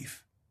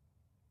believe.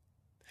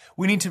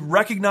 We need to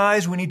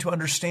recognize, we need to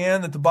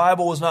understand that the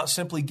Bible was not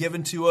simply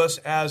given to us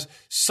as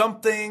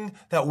something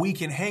that we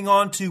can hang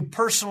on to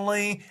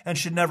personally and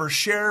should never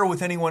share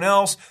with anyone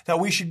else, that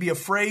we should be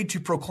afraid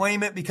to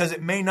proclaim it because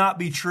it may not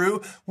be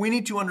true. We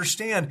need to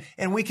understand,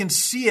 and we can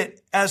see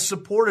it as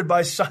supported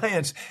by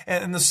science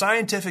and the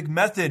scientific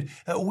method.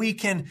 We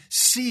can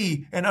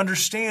see and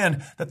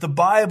understand that the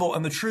Bible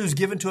and the truths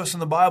given to us in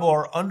the Bible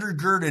are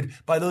undergirded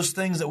by those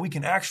things that we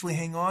can actually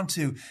hang on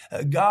to.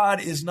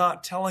 God is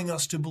not telling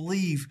us to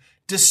believe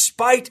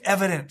despite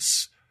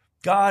evidence.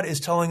 God is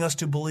telling us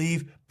to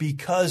believe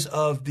because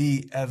of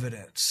the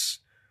evidence.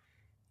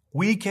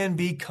 We can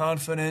be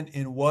confident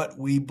in what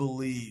we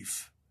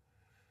believe.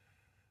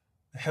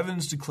 The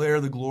heavens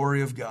declare the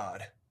glory of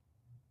God.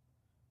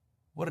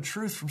 What a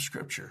truth from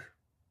Scripture.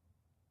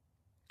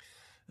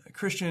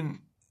 Christian,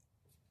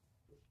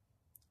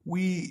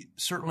 we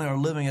certainly are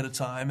living at a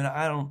time, and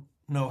I don't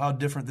know how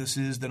different this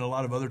is than a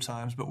lot of other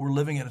times, but we're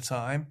living at a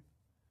time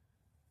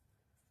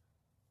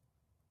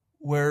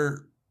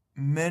where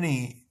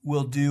many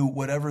will do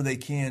whatever they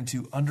can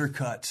to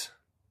undercut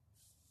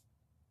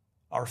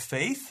our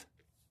faith.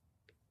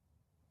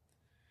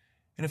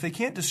 And if they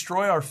can't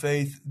destroy our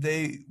faith,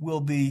 they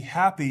will be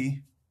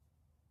happy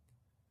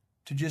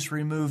to just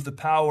remove the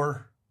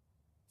power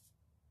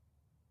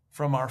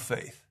from our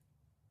faith.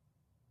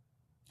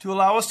 To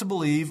allow us to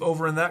believe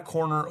over in that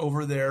corner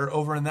over there,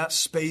 over in that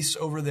space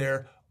over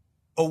there,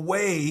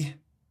 away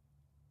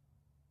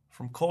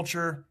from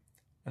culture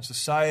and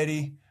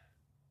society.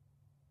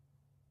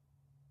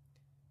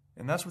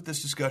 And that's what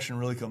this discussion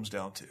really comes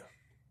down to.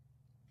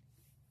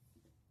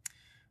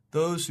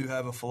 Those who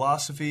have a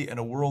philosophy and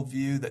a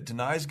worldview that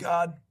denies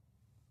God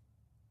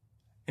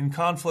in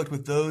conflict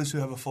with those who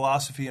have a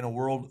philosophy and a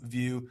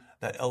worldview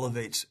that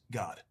elevates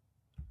God.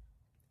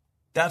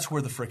 That's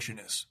where the friction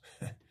is.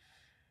 The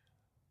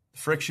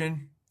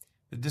friction,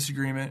 the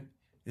disagreement,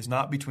 is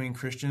not between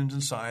Christians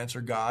and science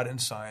or God and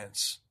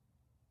science.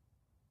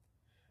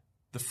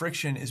 The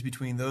friction is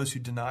between those who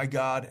deny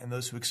God and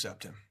those who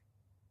accept Him.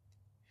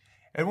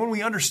 And when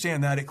we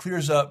understand that, it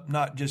clears up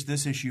not just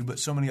this issue, but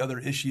so many other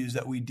issues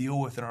that we deal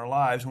with in our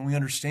lives. When we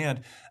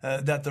understand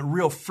that the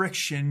real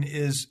friction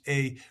is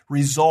a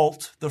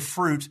result, the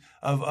fruit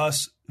of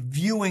us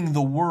viewing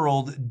the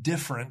world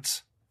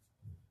different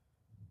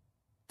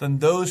than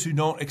those who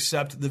don't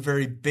accept the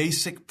very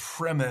basic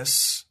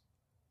premise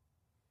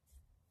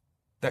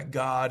that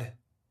God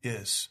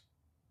is.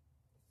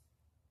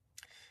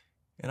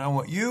 And I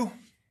want you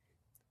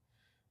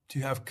to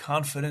have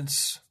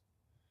confidence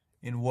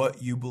in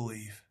what you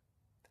believe.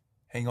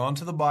 Hang on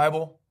to the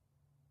Bible.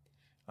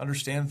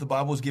 Understand that the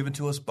Bible is given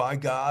to us by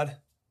God.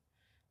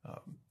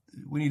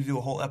 We need to do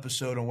a whole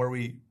episode on where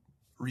we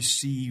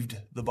received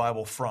the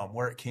Bible from,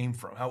 where it came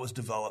from, how it was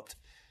developed.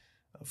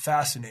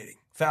 Fascinating.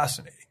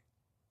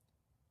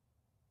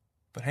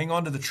 But hang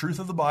on to the truth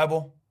of the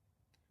Bible.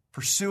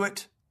 Pursue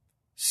it.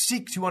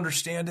 Seek to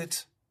understand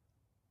it.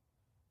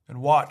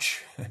 And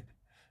watch through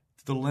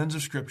the lens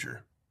of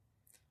Scripture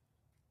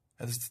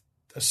as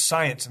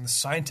science and the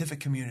scientific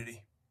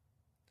community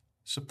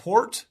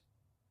support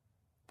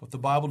what the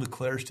Bible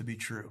declares to be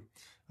true.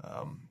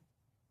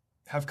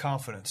 Have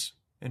confidence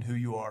in who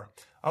you are.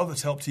 I hope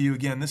that's helped to you.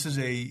 Again, this is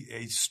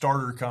a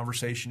starter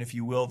conversation, if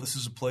you will. This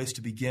is a place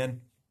to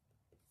begin.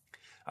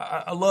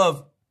 I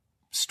love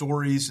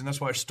stories, and that's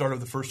why I started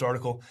with the first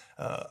article.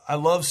 I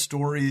love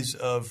stories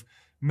of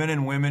men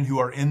and women who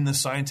are in the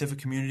scientific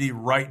community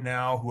right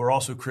now, who are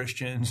also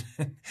Christians.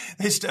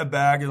 They step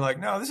back and like,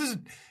 no, this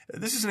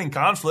isn't in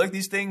conflict.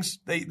 These things,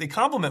 they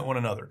complement one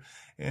another.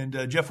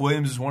 And Jeff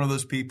Williams is one of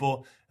those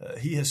people.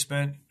 He has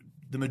spent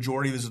the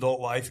majority of his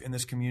adult life in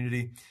this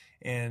community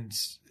and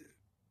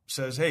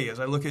says, hey, as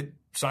I look at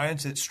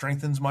science, it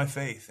strengthens my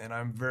faith. And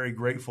I'm very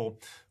grateful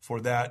for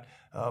that.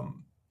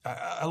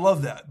 I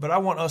love that, but I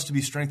want us to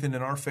be strengthened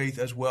in our faith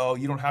as well.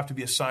 You don't have to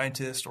be a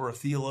scientist or a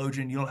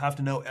theologian. You don't have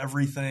to know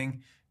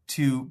everything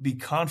to be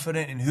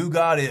confident in who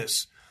God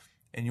is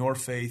and your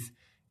faith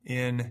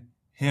in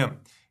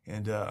Him.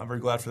 And I'm very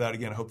glad for that.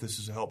 Again, I hope this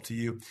is a help to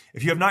you.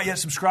 If you have not yet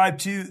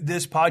subscribed to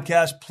this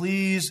podcast,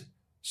 please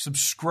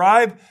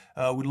subscribe.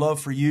 We'd love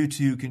for you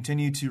to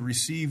continue to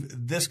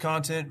receive this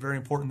content. Very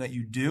important that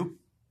you do.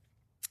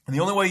 And the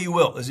only way you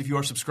will is if you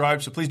are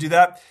subscribed. So please do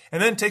that.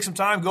 And then take some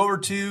time, go over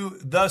to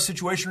The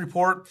Situation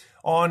Report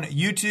on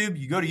YouTube.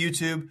 You go to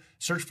YouTube,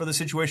 search for The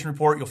Situation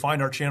Report. You'll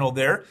find our channel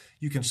there.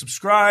 You can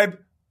subscribe,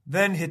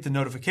 then hit the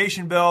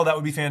notification bell. That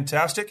would be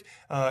fantastic.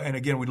 And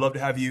again, we'd love to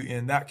have you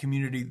in that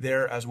community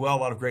there as well. A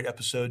lot of great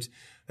episodes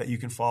that you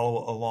can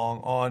follow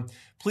along on.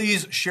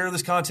 Please share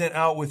this content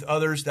out with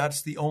others.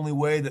 That's the only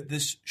way that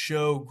this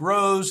show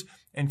grows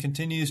and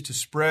continues to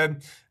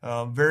spread.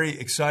 Very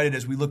excited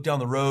as we look down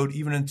the road,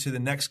 even into the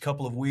next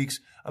couple of weeks,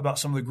 about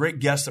some of the great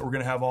guests that we're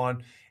going to have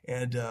on.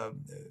 And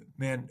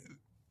man,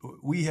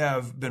 we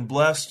have been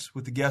blessed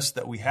with the guests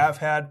that we have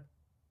had.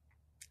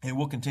 And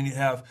we'll continue to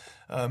have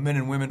men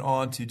and women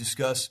on to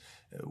discuss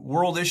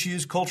world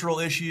issues, cultural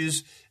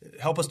issues,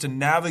 help us to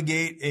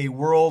navigate a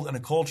world and a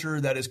culture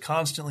that is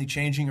constantly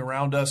changing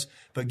around us,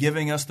 but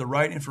giving us the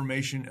right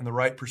information and the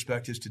right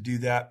perspectives to do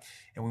that.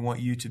 And we want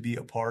you to be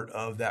a part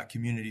of that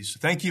community. So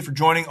thank you for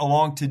joining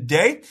along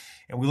today,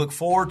 and we look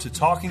forward to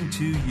talking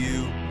to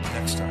you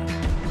next time.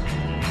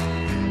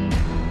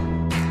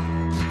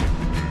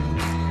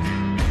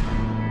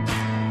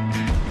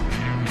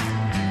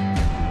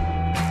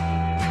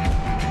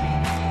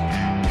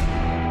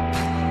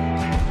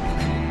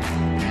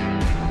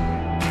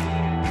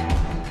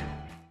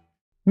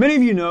 Many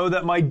of you know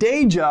that my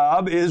day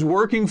job is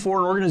working for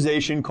an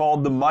organization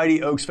called the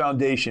Mighty Oaks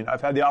Foundation.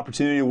 I've had the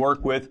opportunity to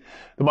work with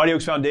the Mighty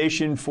Oaks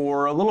Foundation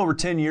for a little over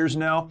 10 years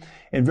now,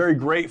 and very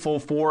grateful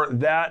for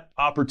that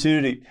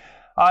opportunity.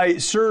 I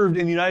served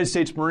in the United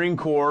States Marine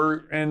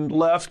Corps and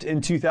left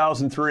in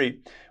 2003.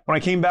 When I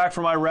came back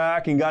from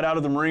Iraq and got out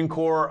of the Marine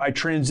Corps, I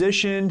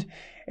transitioned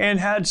and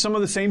had some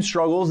of the same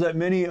struggles that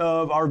many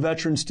of our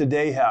veterans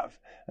today have.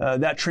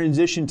 That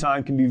transition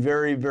time can be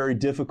very, very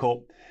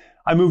difficult.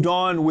 I moved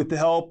on with the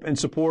help and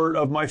support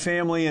of my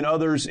family and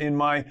others in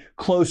my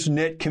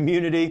close-knit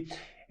community,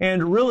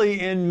 and really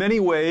in many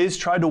ways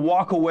tried to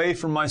walk away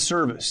from my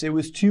service. It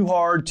was too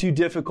hard, too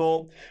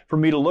difficult for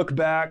me to look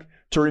back,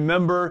 to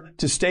remember,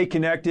 to stay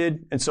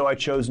connected, and so I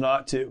chose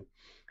not to.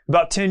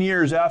 About 10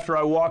 years after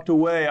I walked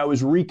away, I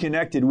was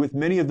reconnected with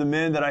many of the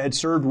men that I had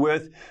served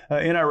with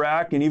in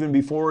Iraq and even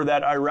before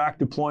that Iraq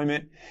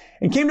deployment,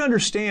 and came to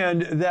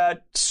understand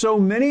that so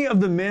many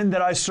of the men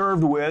that I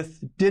served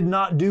with did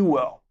not do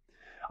well.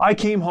 I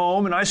came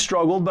home and I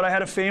struggled, but I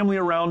had a family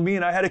around me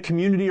and I had a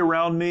community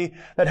around me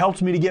that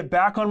helped me to get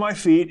back on my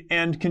feet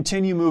and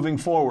continue moving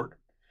forward.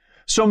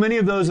 So many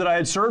of those that I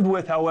had served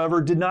with, however,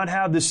 did not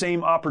have the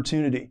same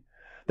opportunity.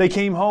 They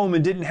came home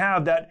and didn't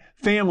have that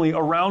family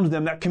around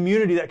them, that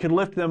community that could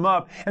lift them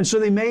up. And so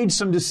they made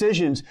some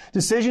decisions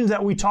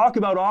that we talk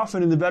about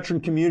often in the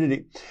veteran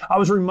community. I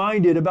was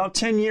reminded about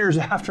 10 years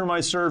after my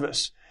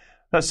service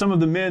that some of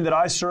the men that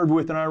I served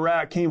with in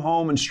Iraq came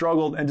home and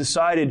struggled and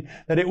decided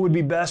that it would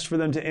be best for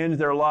them to end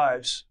their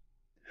lives.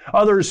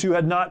 Others who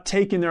had not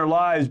taken their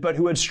lives, but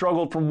who had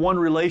struggled from one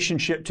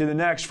relationship to the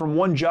next, from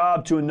one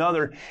job to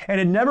another, and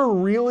had never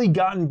really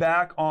gotten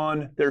back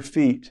on their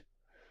feet.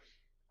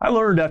 I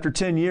learned after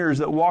 10 years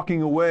that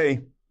walking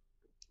away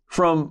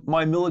from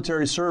my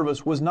military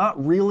service was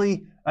not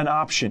really an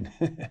option.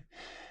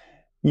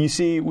 You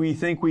see, we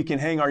think we can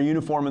hang our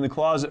uniform in the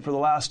closet for the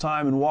last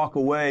time and walk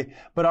away,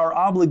 but our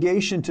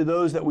obligation to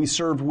those that we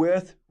served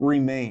with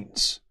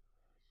remains.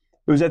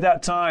 It was at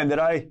that time that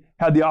I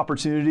had the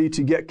opportunity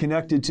to get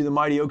connected to the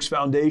Mighty Oaks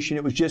Foundation.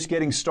 It was just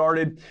getting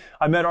started.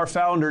 I met our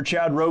founder,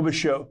 Chad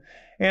Robichaux,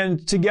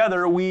 and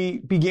together we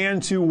began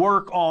to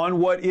work on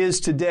what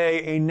is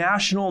today a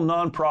national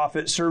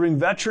nonprofit serving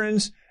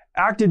veterans,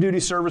 active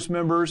duty service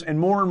members, and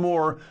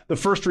more, the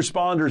first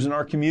responders in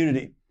our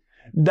community.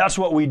 That's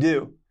what we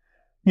do.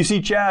 You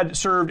see, Chad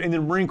served in the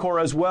Marine Corps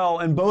as well,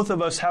 and both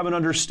of us have an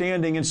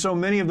understanding, and so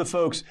many of the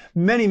folks,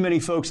 many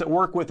folks that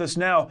work with us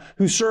now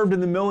who served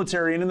in the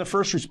military and in the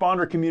first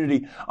responder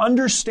community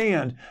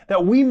understand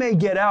that we may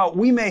get out,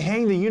 we may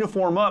hang the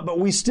uniform up, but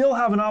we still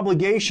have an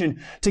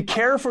obligation to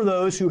care for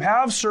those who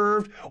have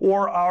served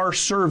or are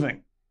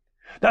serving.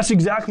 That's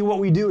exactly what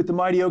we do at the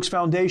Mighty Oaks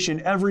Foundation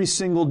every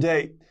single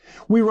day.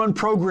 We run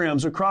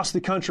programs across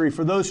the country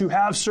for those who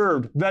have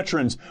served,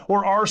 veterans,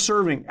 or are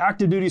serving,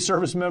 active duty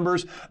service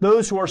members,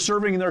 those who are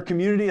serving in their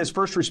community as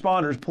first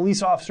responders,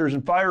 police officers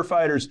and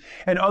firefighters,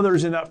 and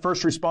others in that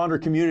first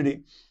responder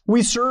community.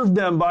 We serve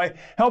them by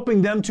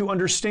helping them to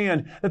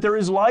understand that there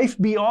is life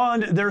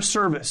beyond their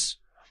service,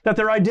 that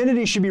their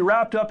identity should be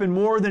wrapped up in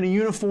more than a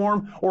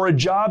uniform or a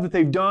job that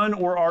they've done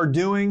or are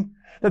doing,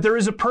 that there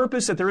is a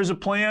purpose, that there is a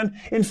plan.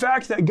 In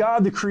fact, that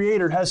God, the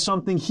Creator, has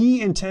something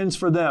He intends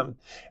for them.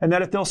 And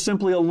that if they'll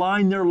simply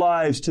align their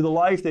lives to the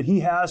life that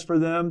He has for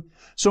them,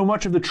 so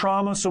much of the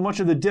trauma, so much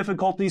of the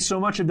difficulties, so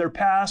much of their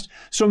past,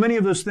 so many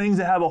of those things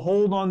that have a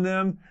hold on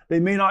them, they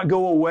may not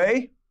go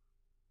away,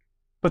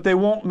 but they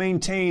won't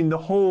maintain the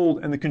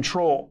hold and the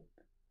control.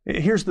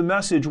 Here's the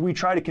message we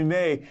try to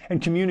convey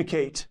and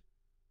communicate.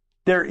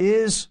 There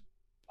is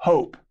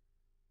hope.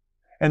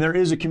 And there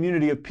is a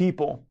community of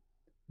people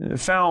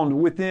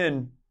found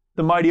within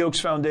the Mighty Oaks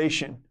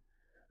Foundation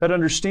that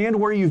understand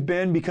where you've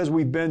been because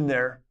we've been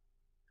there.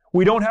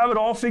 We don't have it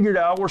all figured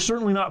out. We're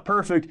certainly not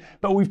perfect,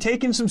 but we've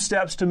taken some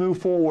steps to move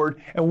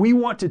forward, and we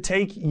want to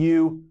take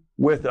you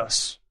with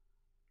us.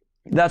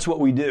 That's what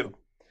we do.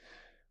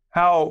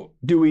 How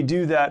do we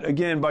do that?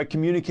 Again, by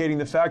communicating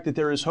the fact that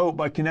there is hope,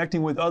 by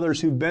connecting with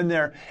others who've been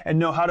there and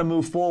know how to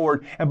move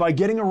forward, and by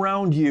getting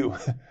around you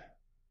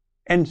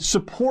and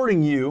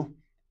supporting you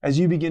as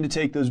you begin to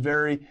take those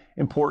very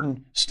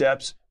important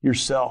steps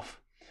yourself.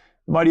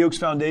 The Mighty Oaks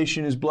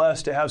Foundation is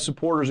blessed to have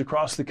supporters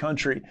across the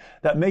country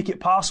that make it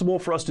possible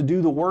for us to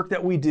do the work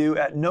that we do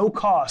at no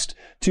cost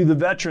to the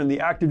veteran, the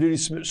active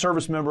duty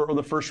service member, or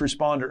the first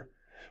responder.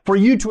 For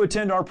you to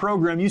attend our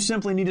program, you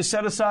simply need to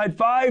set aside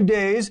 5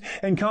 days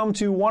and come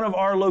to one of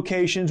our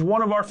locations,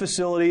 one of our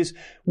facilities.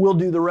 We'll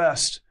do the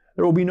rest.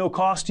 There will be no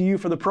cost to you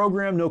for the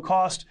program, no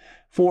cost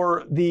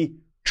for the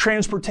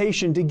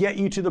transportation to get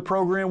you to the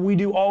program. We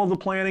do all of the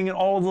planning and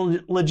all of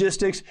the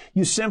logistics.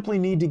 You simply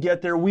need to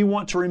get there. We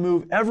want to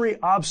remove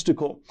every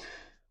obstacle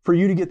for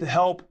you to get the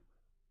help,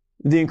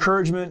 the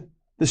encouragement,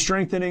 the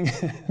strengthening,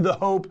 the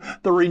hope,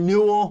 the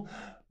renewal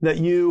that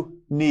you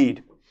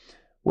need.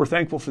 We're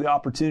thankful for the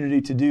opportunity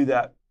to do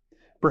that.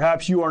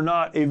 Perhaps you are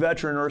not a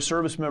veteran or a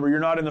service member. You're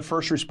not in the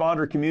first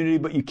responder community,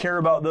 but you care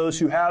about those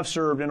who have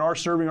served and are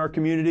serving our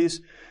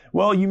communities.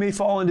 Well, you may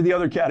fall into the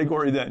other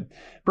category then.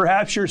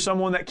 Perhaps you're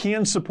someone that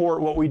can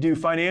support what we do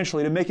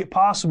financially to make it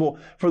possible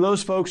for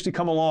those folks to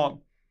come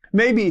along.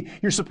 Maybe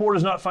your support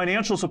is not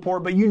financial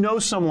support, but you know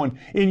someone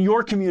in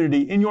your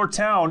community, in your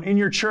town, in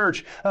your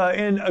church,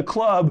 in a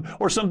club,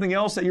 or something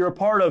else that you're a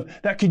part of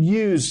that could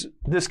use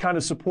this kind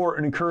of support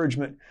and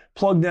encouragement.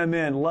 Plug them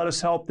in. Let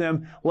us help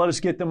them. Let us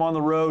get them on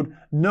the road.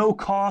 No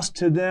cost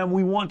to them.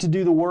 We want to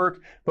do the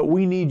work, but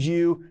we need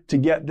you to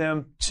get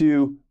them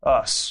to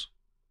us.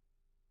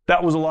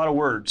 That was a lot of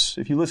words.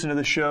 If you listen to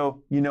the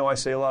show, you know I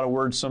say a lot of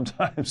words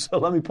sometimes. So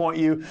let me point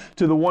you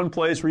to the one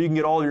place where you can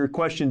get all your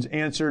questions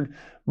answered.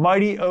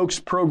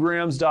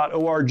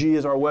 MightyOaksPrograms.org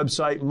is our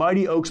website,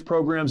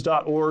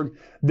 MightyOaksPrograms.org.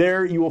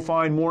 There you will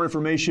find more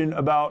information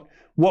about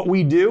what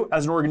we do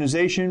as an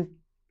organization.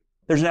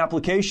 There's an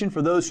application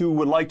for those who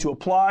would like to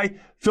apply.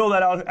 Fill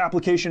that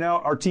application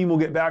out. Our team will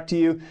get back to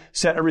you,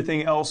 set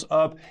everything else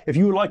up. If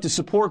you would like to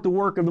support the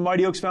work of the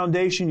Mighty Oaks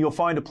Foundation, you'll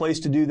find a place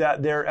to do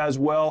that there as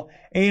well.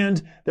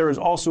 And there is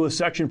also a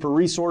section for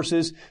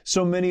resources.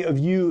 So many of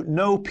you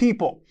know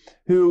people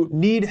who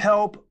need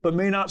help but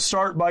may not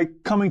start by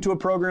coming to a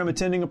program,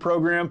 attending a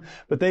program,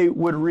 but they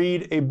would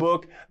read a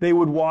book, they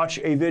would watch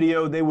a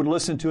video, they would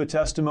listen to a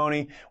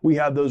testimony. We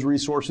have those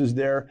resources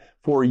there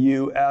for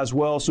you as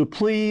well. So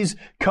please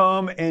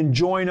come and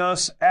join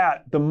us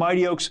at the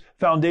Mighty Oaks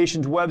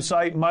Foundation's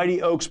website,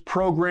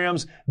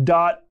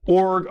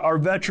 MightyOaksPrograms.org. Our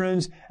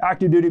veterans,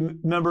 active duty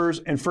members,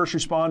 and first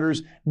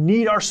responders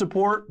need our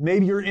support.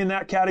 Maybe you're in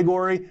that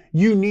category.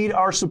 You need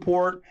our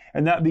support,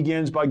 and that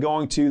begins by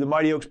going to the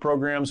Mighty Oaks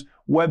Programs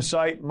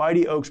website,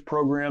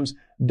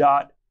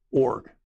 MightyOaksPrograms.org.